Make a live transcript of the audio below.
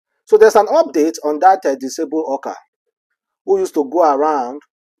So there's an update on that disabled hawker who used to go around,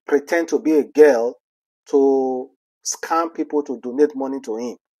 pretend to be a girl to scam people to donate money to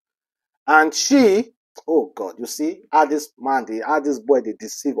him. And she, oh God, you see how this man, how this boy, they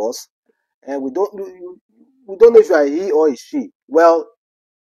deceive us. And we don't know if you are he or is she. Well,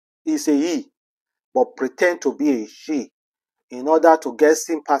 it's a he, but pretend to be a she in order to get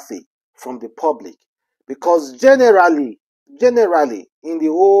sympathy from the public. Because generally, in the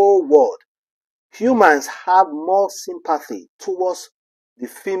whole world, humans have more sympathy towards the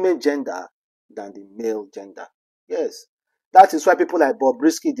female gender than the male gender. Yes. That is why people like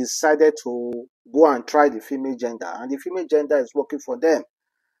Bobrisky decided to go and try the female gender, and the female gender is working for them.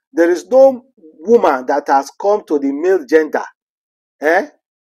 There is no woman that has come to the male gender.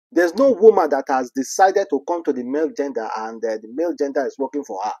 There's no woman that has decided to come to the male gender and the male gender is working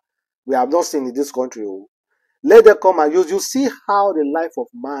for her. We have not seen in this country. Oh. Let them come and use. You see how the life of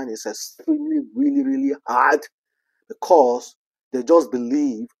man is extremely, really, really hard because they just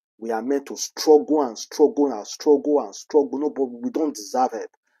believe we are meant to struggle and struggle and struggle and struggle. No, but we don't deserve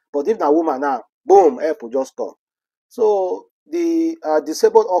help. But if that woman now, boom, help will just come. So the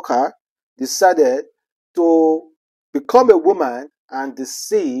disabled hawker decided to become a woman and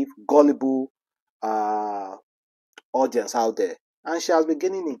deceive gullible audience out there. And she has been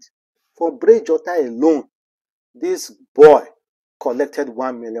gaining it. For Jotter alone, this boy collected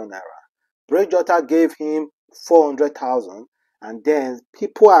 1 million naira. Jotter gave him 400,000, and then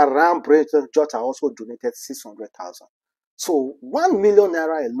people around Jotter also donated 600,000. So 1 million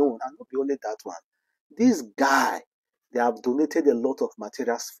naira alone, and not only that one. This guy, they have donated a lot of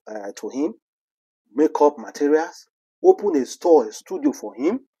materials to him, makeup materials, open a store, a studio for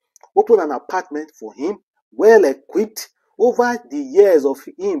him, open an apartment for him, well equipped. Over the years of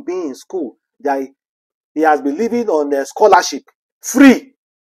him being in school, he has been living on a scholarship, free,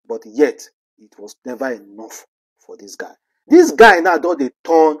 but yet it was never enough for this guy. This guy now don dey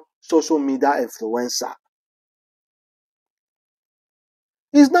turn social media influencer.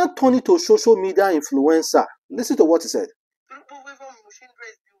 He's not turning to social media influencer. Listen to what he said.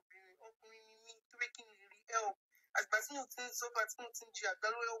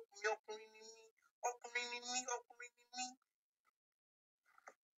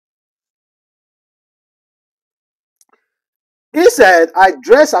 He said, I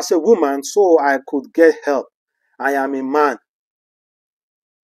dress as a woman so I could get help. I am a man.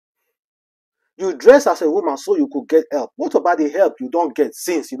 You dress as a woman so you could get help. What about the help you don't get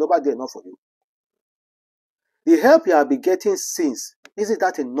since you nobody enough for you? The help you have been getting since, isn't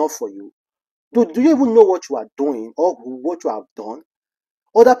that enough for you? Do you even know what you are doing or what you have done?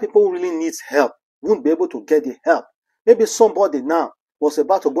 Other people who really needs help won't be able to get the help. Maybe somebody now was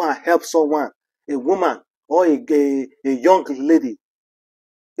about to go and help someone, a woman or a young lady,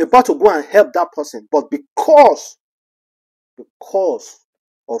 about to go and help that person, but because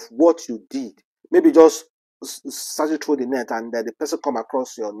of what you did, maybe just searching through the net and the person come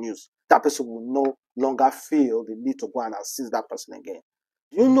across your news, that person will no longer feel the need to go and assist that person again.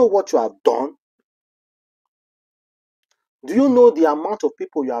 Do you know what you have done? Do you know the amount of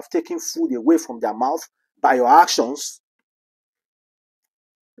people you have taken food away from their mouth by your actions?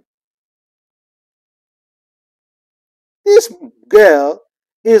 This girl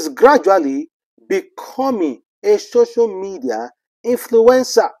is gradually becoming a social media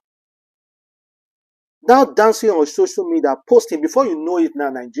influencer. Now dancing on social media, posting. Before you know it now,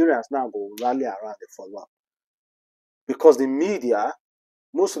 Nigerians now go rally around the follow. Because the media,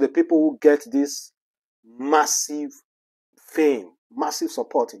 most of the people who get this massive fame, massive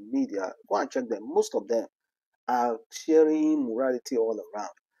support in media, go and check them. Most of them are sharing morality all around.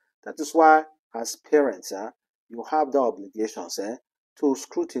 That is why, as parents, you have the obligations to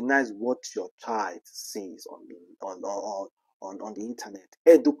scrutinize what your child sees on the internet.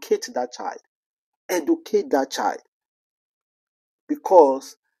 Educate that child. Educate that child.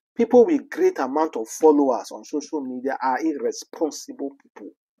 Because people with great amount of followers on social media are irresponsible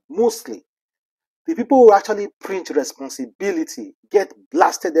people. Mostly. The people who actually preach responsibility get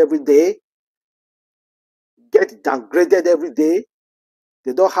blasted every day, get downgraded every day.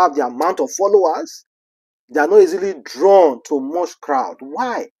 They don't have the amount of followers. They are not easily drawn to much crowd.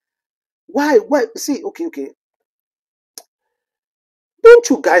 Why? Why? See, okay. Don't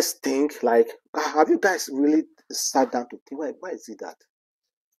you guys think, like, have you guys really sat down to think, why is it that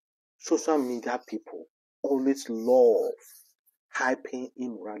social media people always love hyping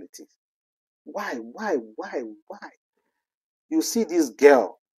immorality? Why? You see this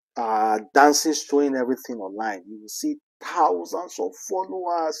girl dancing, showing everything online. You see thousands of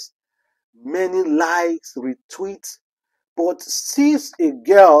followers, many likes, retweets. but sees a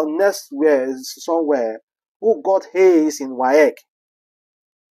girl next where somewhere who got A's in WAEC,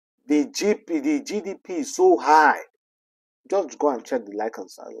 the GDP is so high. Just go and check the like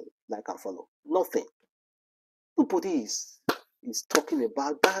and follow. Nothing. Nobody is talking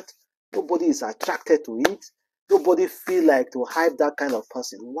about that. Nobody is attracted to it. Nobody feel like to hype that kind of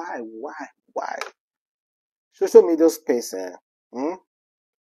person. Why? Social media space, hmm?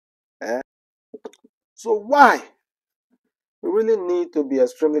 eh? So why? We really need to be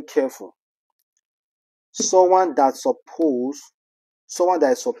extremely careful. Someone that is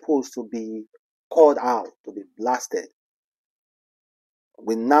supposed to be called out, to be blasted,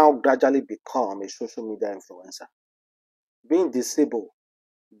 will now gradually become a social media influencer. Being disabled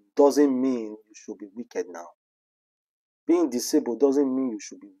doesn't mean you should be wicked now. Being disabled doesn't mean you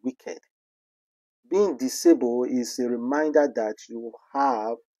should be wicked. Being disabled is a reminder that you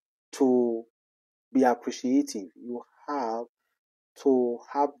have to be appreciative. You have to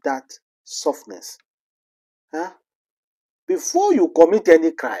have that softness. Huh? Before you commit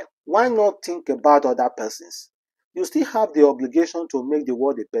any crime, why not think about other persons? You still have the obligation to make the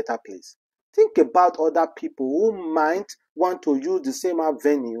world a better place. Think about other people who might want to use the same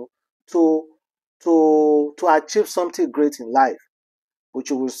avenue to, to achieve something great in life, but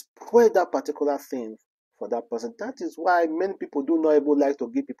you will spoil that particular thing for that person. That is why many people do not even like to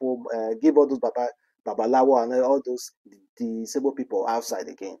give people, give all those babalawo and all those disabled people outside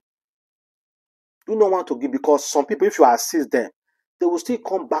again. Do not want to give, because some people, if you assist them, they will still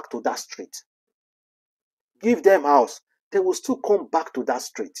come back to that street. Give them house, they will still come back to that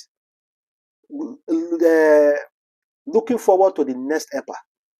street. Looking forward to the next EPA.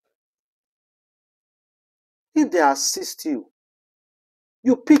 If they assist you,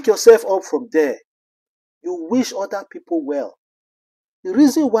 you pick yourself up from there. You wish other people well. The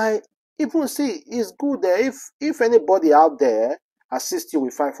reason why, even see, it's good that if anybody out there assists you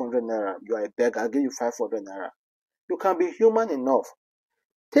with 500 naira, you are a beggar, I'll give you 500 naira. You can be human enough.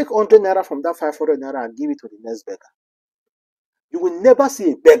 Take 100 naira from that 500 naira and give it to the next beggar. You will never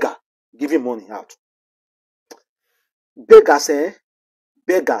see a beggar giving money out. Beggars,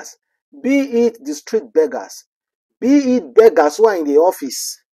 beggars. Be it the street beggars, be it beggars who are in the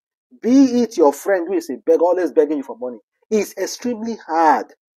office, be it your friend who is a beggar, always begging you for money. It's extremely hard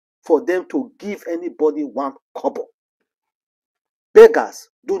for them to give anybody one kobo. Beggars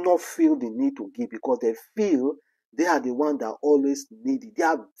do not feel the need to give because they feel they are the one that always needy. They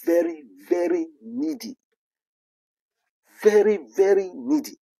are very, very needy. Very, very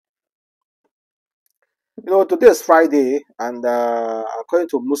needy. Today is Friday, and according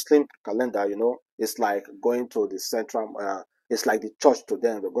to Muslim calendar, it's like going to the central, it's like the church to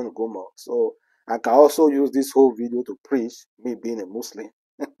them. We're going to go more. So I can also use this whole video to preach, me being a Muslim.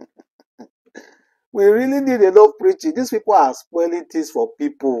 We really need enough preaching. These people are spoiling things for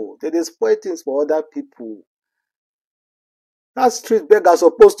people. They spoil things for other people. That street beggar are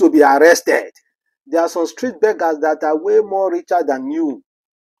supposed to be arrested. There are some street beggars that are way more richer than you.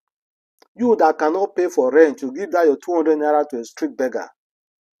 You that cannot pay for rent, you give that your 200 naira to a street beggar.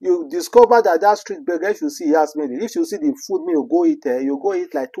 You discover that street beggar, if you see, if you see the food me you go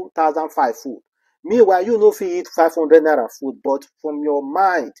eat like 2,005 food. Meanwhile, you know if you eat 500 naira food, but from your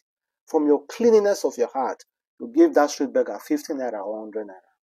mind, from your cleanliness of your heart, you give that street beggar 50 naira or 100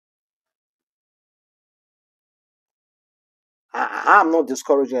 naira. I'm not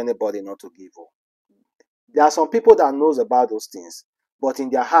discouraging anybody not to give. There are some people that knows about those things, but in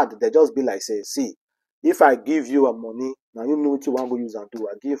their heart, they just be like, say, see, if I give you a money, now you know what you want to use and do.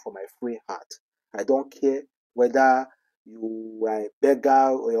 I give you for my free heart. I don't care whether you are a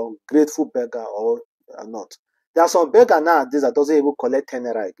beggar or a grateful beggar or not. There are some beggar nowadays that doesn't even collect 10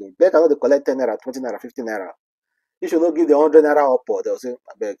 naira again. Beggar not they collect 10 naira, 20 naira, 50 naira. If you don't give the 100 naira up, they'll say,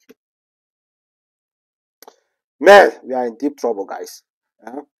 I beg. Man, we are in deep trouble, guys.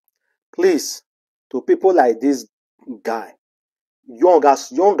 Please, to people like this guy, young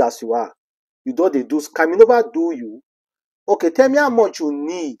as you are, you don't they do scam, never do you. Okay, tell me how much you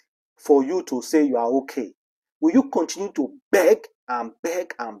need for you to say you are okay. Will you continue to beg and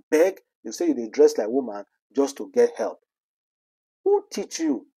beg and beg? You say you dress like woman just to get help. Who teach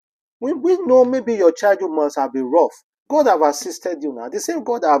you? We know maybe your childhood must have been rough. God have assisted you now. The same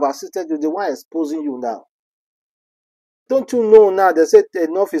God that have assisted you, the one exposing you now. Don't you know now? They say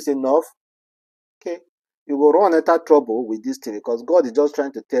enough is enough. Okay, you will run into trouble with this thing because God is just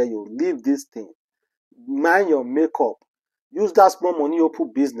trying to tell you, leave this thing. Mind your makeup. Use that small money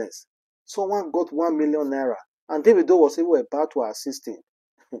open business. Someone got 1 million naira and Davido was even about to assist him.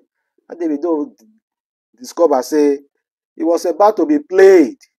 And Davido discovered say he was about to be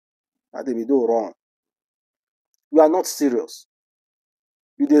played. And Davido run. You are not serious.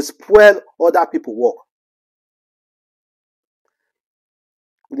 You dey spoil other people work.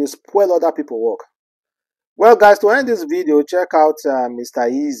 You dey spoil other people work. Well, guys, to end this video, check out Mr.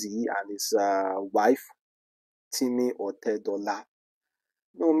 Eazi and his wife, Temi Otedola.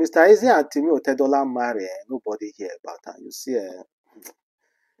 No, Mr. Eazi and Temi Otedola marry. Nobody hear about her. You see,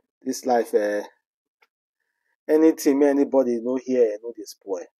 this life, anything anybody no hear, no dey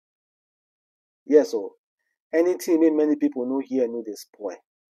spoil. Yes, so anything many people no hear, no dey spoil.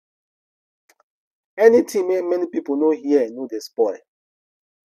 Anything many people no hear, no dey spoil.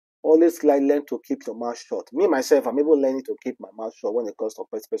 Always like learn to keep your mouth shut. Me myself, I'm even learning to keep my mouth shut when it comes to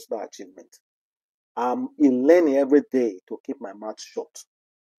personal achievement. I'm learning every day to keep my mouth shut.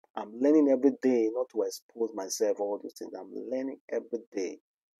 I'm learning every day not to expose myself, all those things. I'm learning every day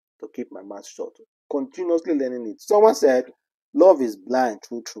to keep my mouth shut. Continuously learning it. Someone said, love is blind,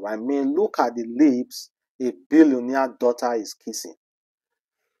 true. I mean, look at the lips a billionaire daughter is kissing.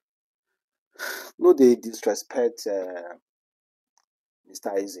 No, they disrespect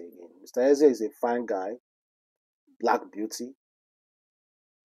Mr. Eazi again. Mr. Eazi is a fine guy, black beauty,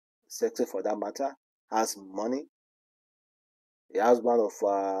 sexy for that matter, has money. He has one of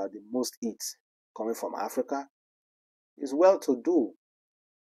the most hits coming from Africa. He's well to do.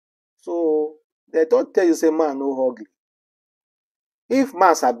 So they don't tell you say man no ugly. If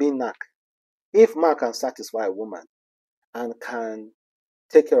man sabi knack, if man can satisfy a woman and can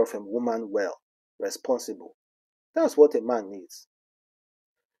take care of a woman well, responsible, that's what a man needs.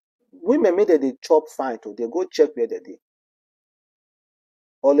 Women make they chop fine too. They go check where they dey.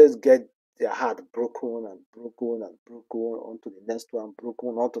 Always get their heart broken and broken and broken onto the next one, broken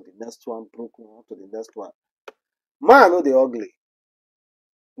onto the next one, broken onto the next one. Man no dey ugly.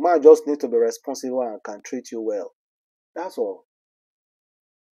 Man just need to be responsible and can treat you well. That's all.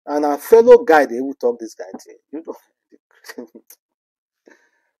 And our fellow guy, they will talk this guy thing. You know.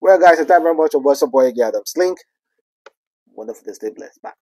 Well, guys, thank you very much for watching boy Adam's Link. Wonderful to stay blessed. Bye.